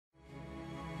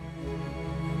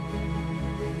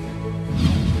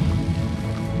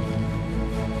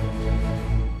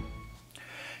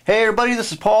Hey everybody,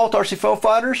 this is Paul with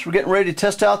rcFoamFighters. We're getting ready to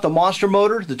test out the monster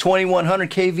motor, the 2100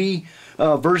 kV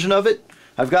version of it.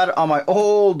 I've got it on my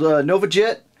old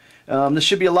NovaJet. This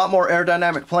should be a lot more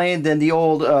aerodynamic plane than the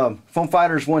old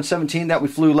FF-NovaJet 117 that we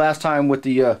flew last time with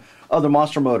the other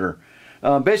monster motor.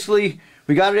 Basically,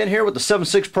 we got it in here with the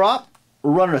 7.6 prop.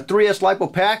 We're running a 3S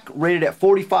lipo pack rated at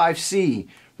 45C.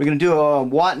 We're going to do a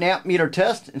watt and amp meter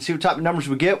test and see what type of numbers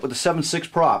we get with the 7.6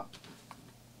 prop.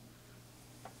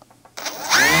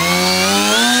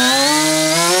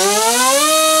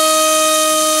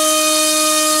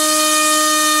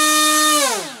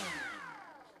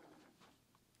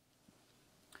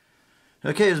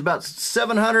 Okay, it's about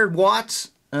 700 watts.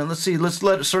 Let's see, let's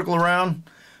let it circle around.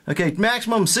 Okay,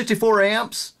 maximum 64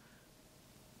 amps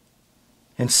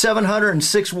and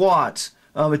 706 watts.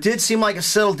 It did seem like it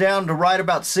settled down to right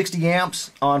about 60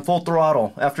 amps on full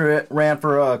throttle after it ran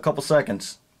for a couple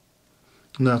seconds.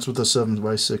 And that's with the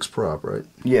 7x6 prop, right?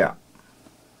 Yeah.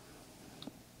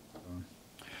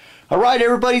 Alright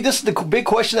everybody, this is the big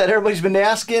question that everybody's been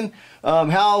asking.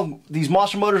 How these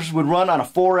monster motors would run on a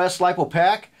 4S lipo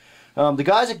pack. The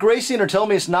guys at Grayson are telling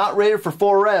me it's not rated for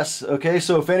 4S, okay?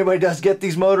 So if anybody does get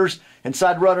these motors and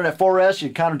decide to run it at 4S,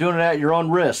 you're kind of doing it at your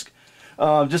own risk.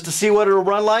 Just to see what it'll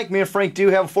run like, me and Frank do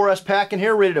have a 4S pack in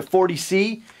here rated at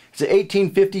 40C. It's an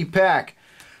 1850 pack.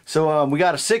 So we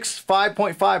got a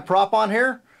 5.5 prop on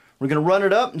here. We're going to run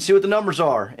it up and see what the numbers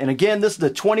are. And again, this is the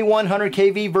 2100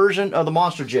 kV version of the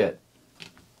monster jet.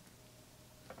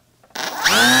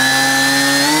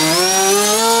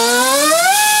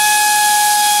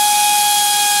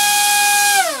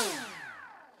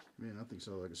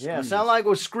 Yeah, sound like it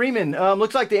was screaming.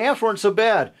 Looks like the amps weren't so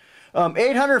bad.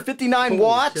 859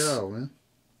 watts. Cow, man.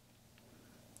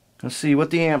 Let's see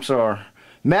what the amps are.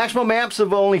 Maximum amps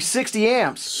of only 60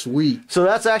 amps. Sweet. So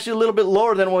that's actually a little bit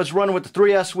lower than what was running with the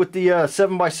 3S with the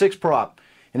 7x6 prop.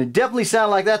 And it definitely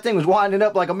sounded like that thing was winding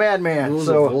up like a madman. What was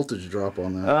the voltage drop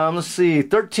on that? Let's see.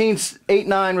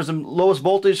 1389 was the lowest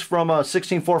voltage from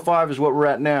 1645 is what we're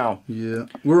at now. Yeah.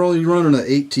 We're only running an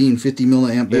 1850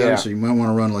 milliamp battery, so you might want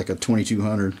to run like a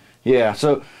 2200. Yeah,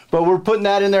 so, but we're putting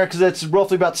that in there because it's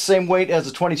roughly about the same weight as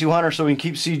the 2200, so we can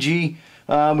keep CG.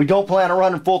 We don't plan on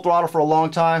running full throttle for a long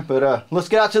time, but let's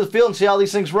get out to the field and see how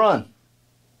these things run.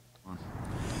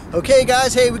 Okay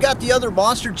guys, hey, we got the other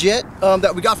monster jet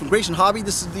that we got from Grayson Hobby.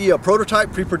 This is the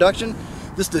prototype pre-production.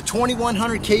 This is the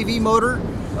 2100 kV motor.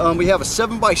 We have a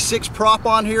 7x6 prop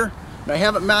on here, and I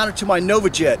have it mounted to my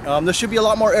NovaJet. This should be a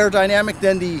lot more aerodynamic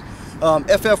than the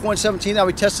FF-117 that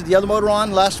we tested the other motor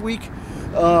on last week.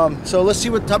 So let's see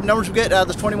what type of numbers we get out of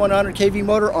this 2100 kV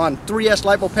motor on 3S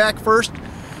lipo pack first.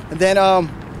 And then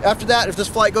after that, if this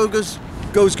flight goes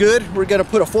good, we're going to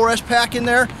put a 4S pack in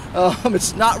there.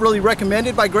 It's not really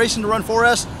recommended by Grayson to run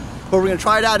 4S, but we're going to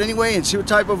try it out anyway and see what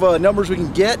type of numbers we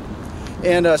can get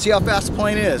and see how fast the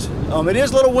plane is. It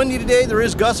is a little windy today. There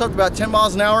is gusts up to about 10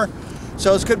 miles an hour,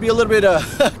 so this could be a little bit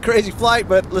of a crazy flight,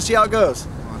 but let's see how it goes.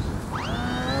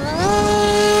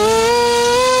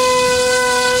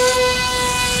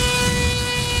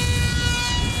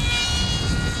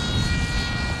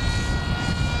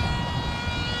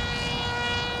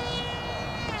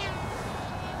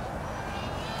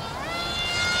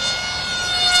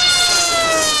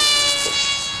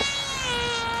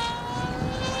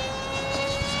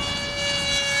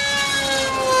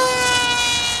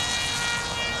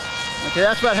 Okay,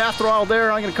 that's about half throttle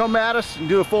there. I'm going to come at us and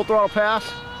do a full throttle pass.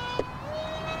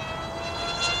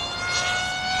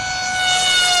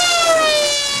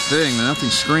 Dang, man, that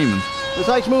thing's screaming. This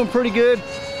thing's moving pretty good.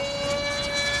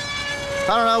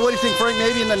 I don't know, what do you think, Frank?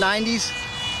 Maybe in the 90s?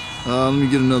 Let me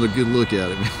get another good look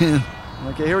at it, man.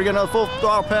 Okay, here we go, another full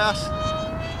throttle pass.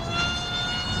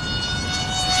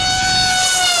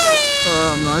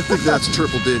 No, I think that's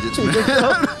triple digits, man.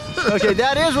 Okay,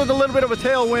 that is with a little bit of a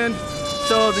tailwind.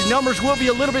 So the numbers will be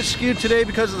a little bit skewed today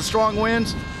because of the strong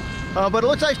winds. But it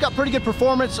looks like it's got pretty good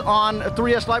performance on a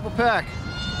 3S lipo pack.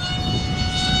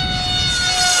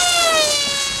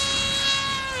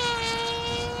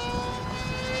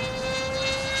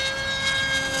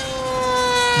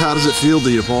 How does it feel to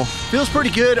you, Paul? Feels pretty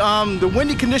good. The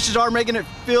windy conditions are making it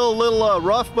feel a little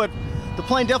rough, but the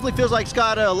plane definitely feels like it's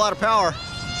got a lot of power.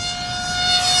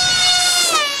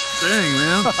 Dang,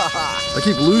 man. I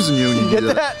keep losing you when you get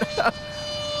do that.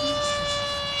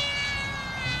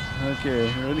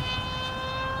 Okay, ready?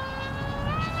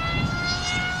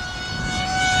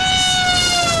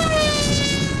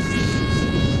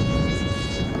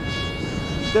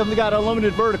 Definitely got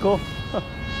unlimited vertical.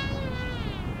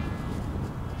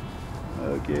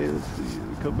 Okay, let's see.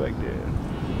 Come back down.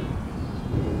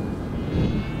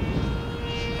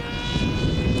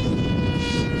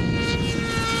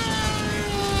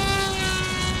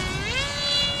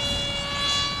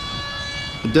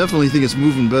 definitely think it's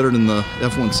moving better than the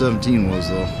F-117 was,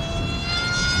 though.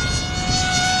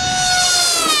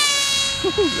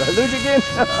 Did I lose again?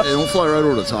 Hey, don't fly right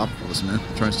over the top of us, man.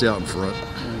 Try and stay out in front.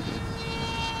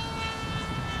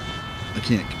 I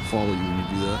can't follow you when you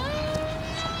do that.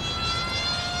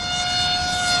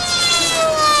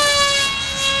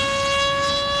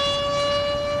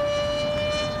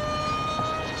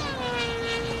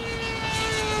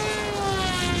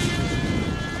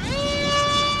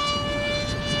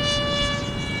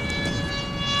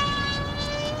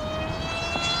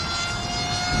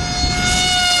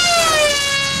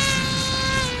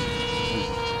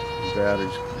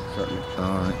 Battery's starting to...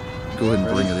 All right, go ahead and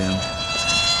bring it in.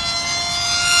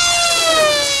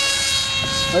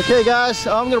 Okay guys,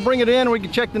 I'm going to bring it in and we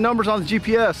can check the numbers on the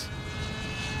GPS.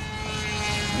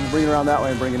 I'm going to bring it around that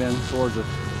way and bring it in towards it.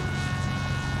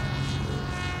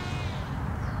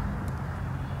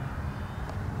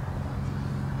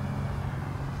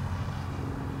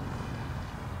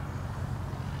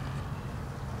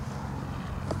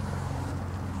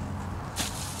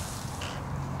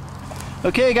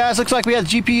 Okay guys, looks like we had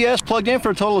the GPS plugged in for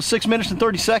a total of 6 minutes and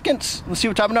 30 seconds. Let's see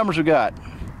what type of numbers we got.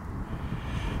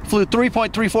 Flew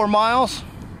 3.34 miles,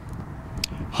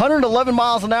 111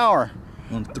 miles an hour.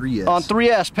 On 3S. On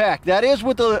 3S pack. That is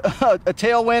with a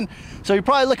tailwind, so you're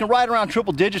probably looking right around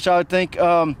triple digits, I would think,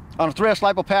 on a 3S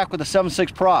lipo pack with a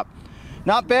 7.6 prop.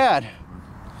 Not bad.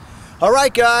 All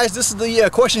right guys, this is the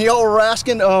question y'all were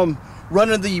asking,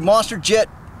 running the Monster Jet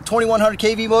 2100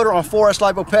 kV motor on 4S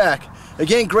lipo pack.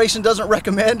 Again, Grayson doesn't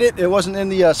recommend it. It wasn't in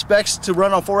the specs to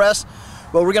run on 4S,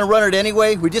 but we're going to run it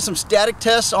anyway. We did some static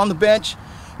tests on the bench,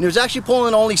 and it was actually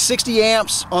pulling only 60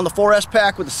 amps on the 4S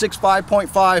pack with a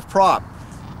 6.5.5 prop.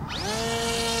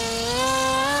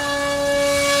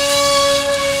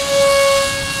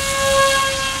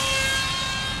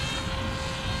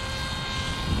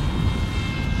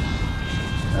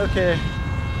 Okay,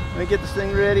 let me get this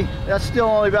thing ready. That's still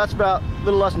only, that's about a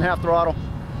little less than half throttle.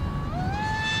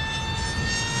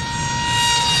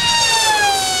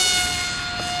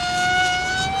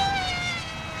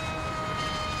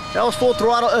 That was full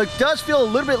throttle. It does feel a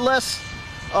little bit less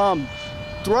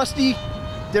thrusty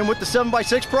than with the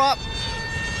 7x6 prop.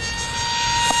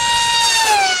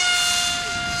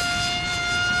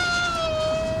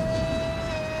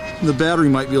 The battery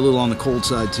might be a little on the cold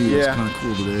side too. Yeah. It's kind of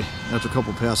cool today. After a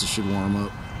couple passes should warm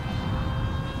up.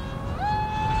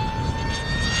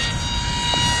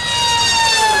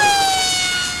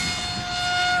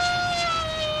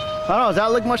 I don't know, does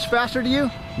that look much faster to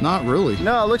you? Not really.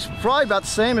 No, it looks probably about the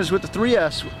same as with the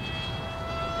 3S.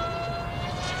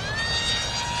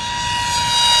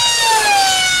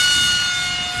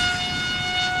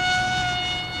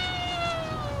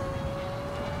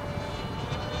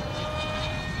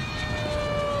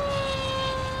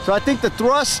 So I think the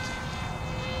thrust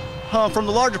from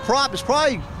the larger prop is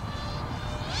probably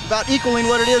about equaling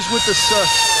what it is with this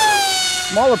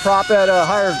smaller prop at a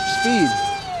higher speed.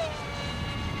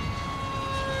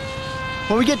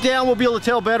 When we get down, we'll be able to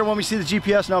tell better when we see the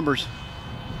GPS numbers.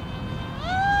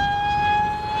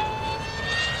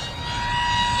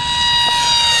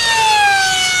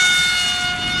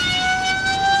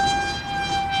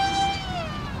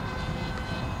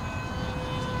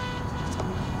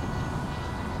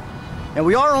 And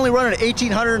we are only running an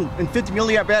 1850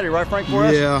 milliamp battery, right, Frank? For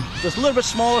us? Yeah. So it's a little bit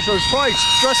smaller, so it's probably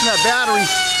stressing that battery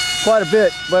quite a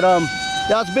bit. But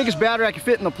that's the biggest battery I can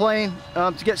fit in the plane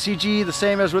to get CG, the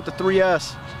same as with the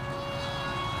 3S.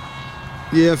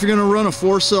 Yeah, if you're gonna run a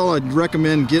 4-cell, I'd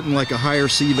recommend getting like a higher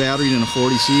C battery than a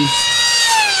 40C.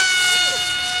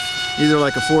 Either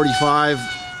like a 45,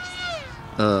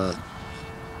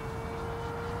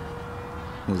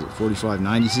 what was it,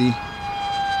 4590C?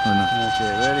 Or not?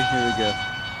 Okay, ready? Here we go.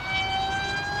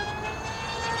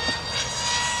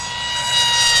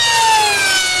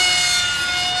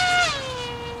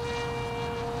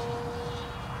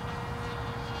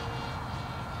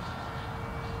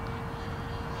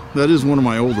 That is one of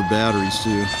my older batteries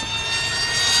too.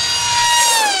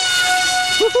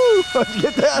 Woohoo! Let's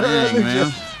get that. Dang,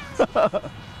 man.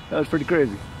 That was pretty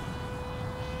crazy.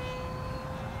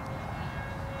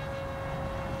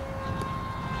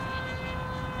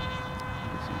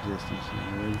 Get some distance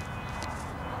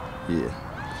here. Yeah.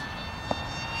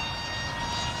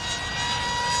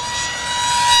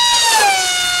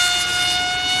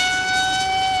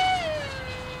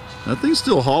 That thing's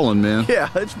still hauling, man. Yeah,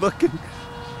 it's booking.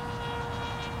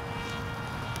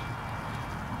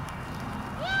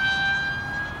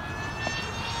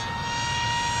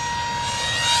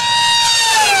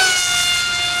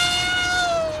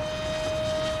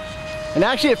 And And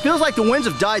actually, it feels like the winds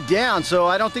have died down, so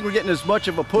I don't think we're getting as much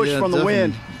of a push from the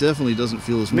wind. Definitely doesn't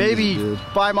feel as maybe as it did.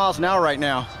 5 miles an hour right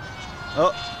now.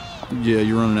 Oh. Yeah,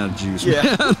 you're running out of juice. Yeah.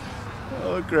 Man.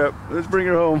 Oh crap! Let's bring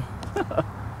her home. I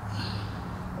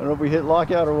don't know if we hit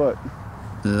lockout or what.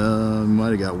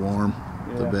 Might have got warm.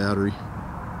 The battery.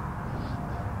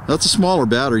 That's a smaller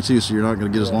battery too, so you're not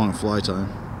going to get as long a fly time.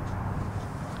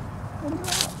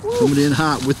 Coming in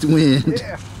hot with the wind.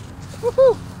 Yeah.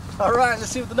 Woohoo! All right, let's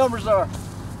see what the numbers are.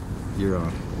 You're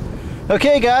on.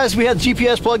 Okay, guys, we had the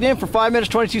GPS plugged in for 5 minutes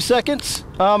 22 seconds.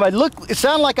 It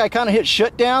sounded like I kind of hit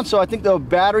shutdown, so I think the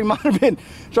battery might have been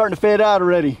starting to fade out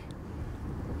already.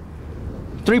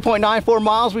 3.94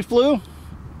 miles we flew.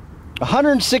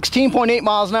 116.8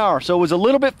 miles an hour, so it was a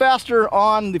little bit faster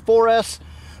on the 4S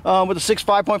with a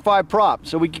 6.5.5 prop,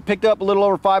 so we picked up a little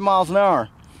over 5 miles an hour.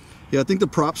 Yeah, I think the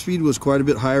prop speed was quite a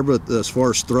bit higher, but as far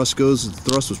as thrust goes, the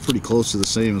thrust was pretty close to the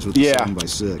same as with the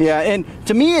 7x6. Yeah, and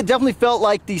to me it definitely felt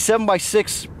like the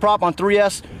 7x6 prop on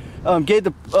 3S gave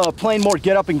the plane more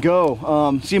get up and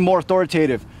go, seemed more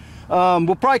authoritative.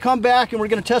 We'll probably come back and we're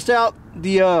going to test out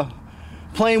the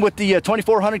plane with the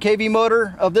 2400 kV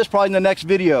motor of this probably in the next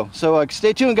video. So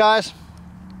stay tuned, guys.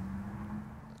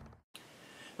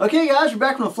 Okay, guys, we're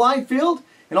back from the flying field.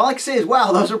 And all I can say is,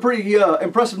 wow, those are pretty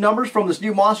impressive numbers from this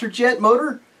new Monster Jet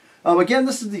motor. Again,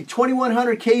 this is the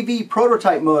 2100 kV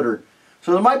prototype motor.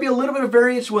 So there might be a little bit of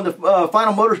variance when the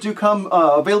final motors do come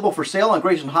available for sale on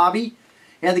Grayson Hobby.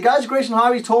 And the guys at Grayson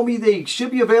Hobby told me they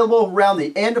should be available around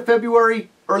the end of February,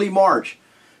 early March.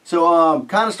 So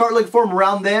kind of start looking for them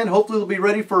around then. Hopefully they'll be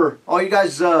ready for all you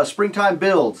guys' springtime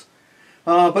builds.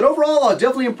 But overall,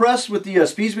 definitely impressed with the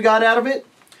speeds we got out of it.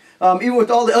 Even with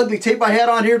all the ugly tape I had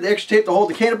on here, the extra tape to hold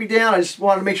the canopy down, I just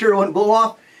wanted to make sure it wouldn't blow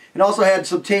off. And also had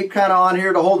some tape kind of on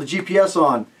here to hold the GPS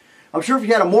on. I'm sure if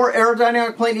you had a more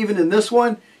aerodynamic plane even than this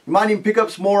one, you might even pick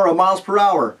up some more miles per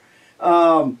hour.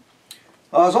 I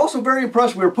was also very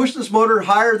impressed. We were pushing this motor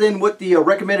higher than what the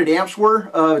recommended amps were.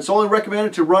 It's only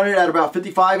recommended to run it at about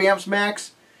 55 amps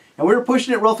max. And we were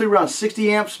pushing it roughly around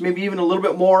 60 amps, maybe even a little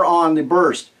bit more on the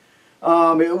burst.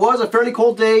 It was a fairly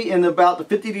cold day in about the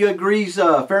 50 degrees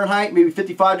Fahrenheit, maybe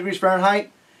 55 degrees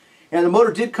Fahrenheit. And the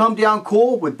motor did come down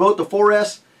cool with both the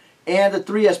 4S and the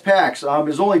 3S packs. It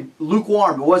was only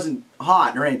lukewarm. It wasn't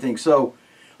hot or anything. So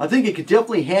I think it could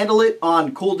definitely handle it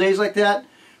on cool days like that.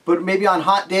 But maybe on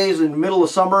hot days in the middle of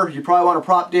summer, you probably want to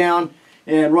prop down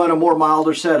and run a more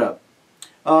milder setup.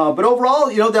 But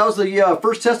overall, you know, that was the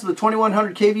first test of the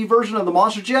 2100 kV version of the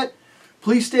Monster Jet.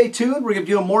 Please stay tuned. We're going to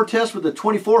be doing more tests with the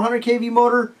 2400 kV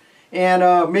motor,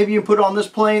 and maybe you can put it on this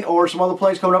plane or some other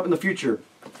planes coming up in the future.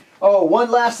 Oh, one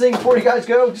last thing before you guys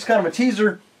go, just kind of a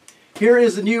teaser. Here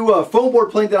is the new foam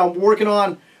board plane that I'm working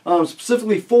on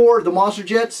specifically for the Monster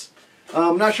Jets.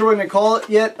 I'm not sure what I'm going to call it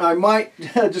yet. I might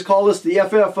just call this the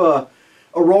FF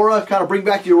Aurora, kind of bring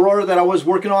back the Aurora that I was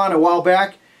working on a while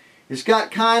back. It's got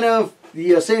kind of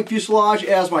the same fuselage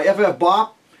as my FF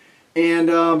Bop. And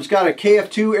it's got a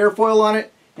KF2 airfoil on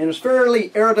it, and it's fairly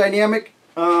aerodynamic.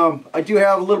 I do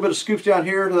have a little bit of scoops down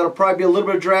here that'll probably be a little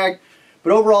bit of drag,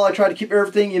 but overall I try to keep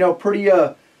everything, you know, pretty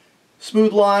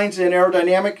smooth lines and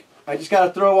aerodynamic. I just got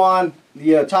to throw on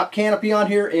the top canopy on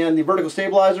here and the vertical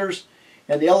stabilizers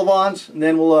and the elevons, and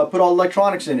then we'll put all the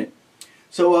electronics in it.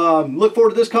 So look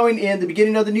forward to this coming in the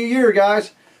beginning of the new year,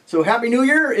 guys. So Happy New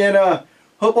Year, and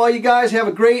hope all you guys have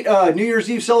a great New Year's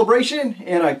Eve celebration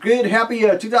and a good, happy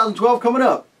 2012 coming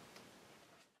up.